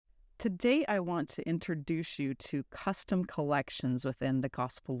Today, I want to introduce you to custom collections within the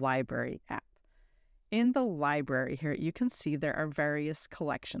Gospel Library app. In the library here, you can see there are various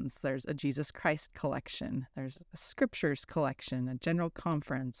collections. There's a Jesus Christ collection, there's a scriptures collection, a general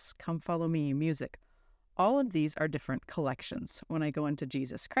conference, come follow me, music. All of these are different collections. When I go into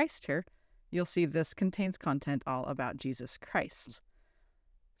Jesus Christ here, you'll see this contains content all about Jesus Christ.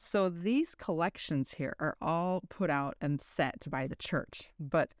 So these collections here are all put out and set by the church,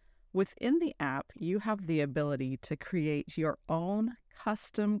 but within the app, you have the ability to create your own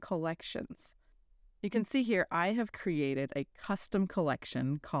custom collections. You can see here, I have created a custom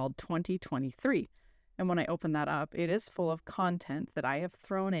collection called 2023. And when I open that up, it is full of content that I have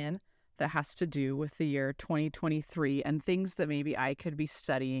thrown in that has to do with the year 2023 and things that maybe I could be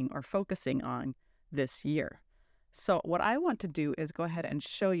studying or focusing on this year. So what I want to do is go ahead and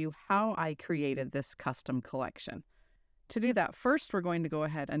show you how I created this custom collection. To do that, first, we're going to go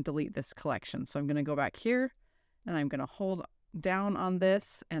ahead and delete this collection. So I'm going to go back here and I'm going to hold down on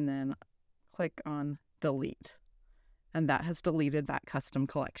this and then click on delete. And that has deleted that custom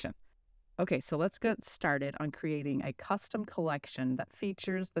collection. Okay, so let's get started on creating a custom collection that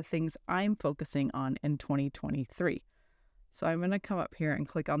features the things I'm focusing on in 2023. So I'm going to come up here and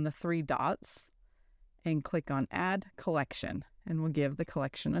click on the three dots and click on add collection. And we'll give the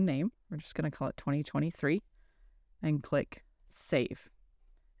collection a name. We're just going to call it 2023. And click Save.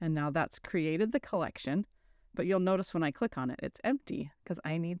 And now that's created the collection, but you'll notice when I click on it, it's empty because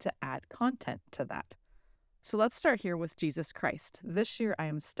I need to add content to that. So let's start here with Jesus Christ. This year I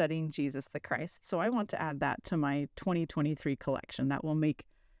am studying Jesus the Christ, so I want to add that to my 2023 collection. That will make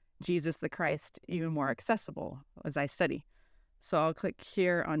Jesus the Christ even more accessible as I study. So I'll click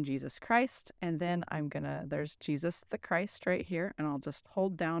here on Jesus Christ, and then there's Jesus the Christ right here, and I'll just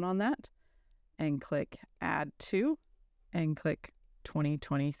hold down on that and click Add To, and click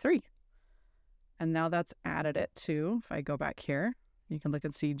 2023. And now that's added it to, if I go back here, you can look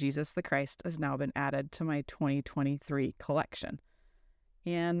and see Jesus the Christ has now been added to my 2023 collection.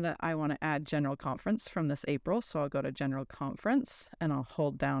 And I want to add General Conference from this April, so I'll go to General Conference, and I'll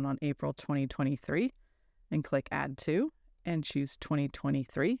hold down on April 2023, and click Add To, and choose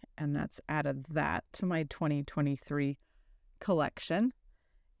 2023, and that's added that to my 2023 collection.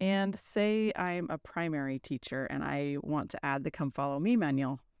 And say I'm a primary teacher and I want to add the Come Follow Me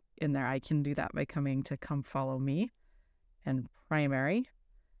manual in there. I can do that by coming to Come Follow Me and primary,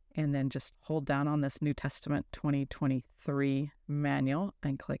 and then just hold down on this New Testament 2023 manual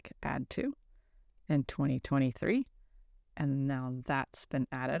and click Add To in 2023. And now that's been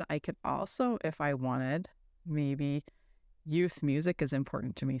added. I could also, if I wanted, maybe youth music is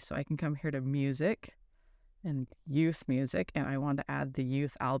important to me. So I can come here to music and youth music, and I want to add the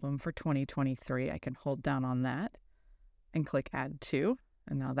youth album for 2023. I can hold down on that and click Add To,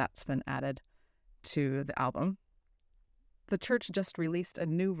 and now that's been added to the album. The church just released a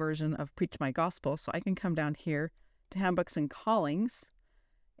new version of Preach My Gospel, so I can come down here to Handbooks and Callings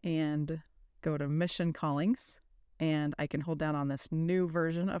and go to Mission Callings, and I can hold down on this new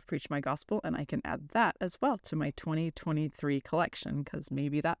version of Preach My Gospel, and I can add that as well to my 2023 collection, because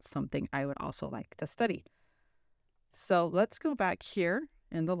maybe that's something I would also like to study. So let's go back here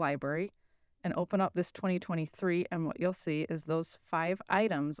in the library and open up this 2023, and what you'll see is those 5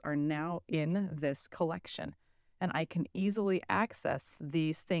 items are now in this collection. And I can easily access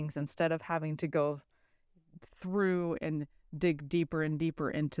these things instead of having to go through and dig deeper and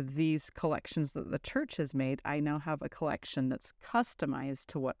deeper into these collections that the church has made. I now have a collection that's customized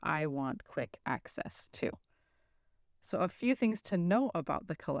to what I want quick access to. So a few things to know about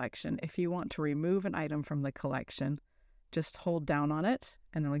the collection. If you want to remove an item from the collection, just hold down on it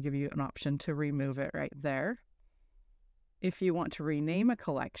and it'll give you an option to remove it right there. If you want to rename a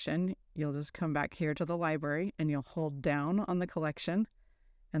collection, you'll just come back here to the library and you'll hold down on the collection,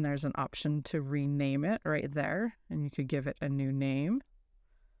 and there's an option to rename it right there, and you could give it a new name.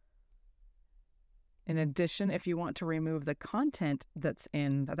 In addition, if you want to remove the content that's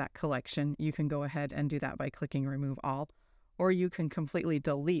in that collection, you can go ahead and do that by clicking Remove All, or you can completely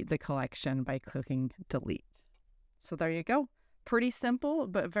delete the collection by clicking Delete. So there you go. Pretty simple,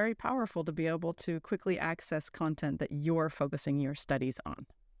 but very powerful to be able to quickly access content that you're focusing your studies on.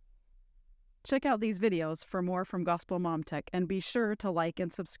 Check out these videos for more from Gospel Mom Tech, and be sure to like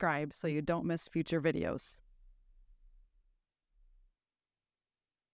and subscribe so you don't miss future videos.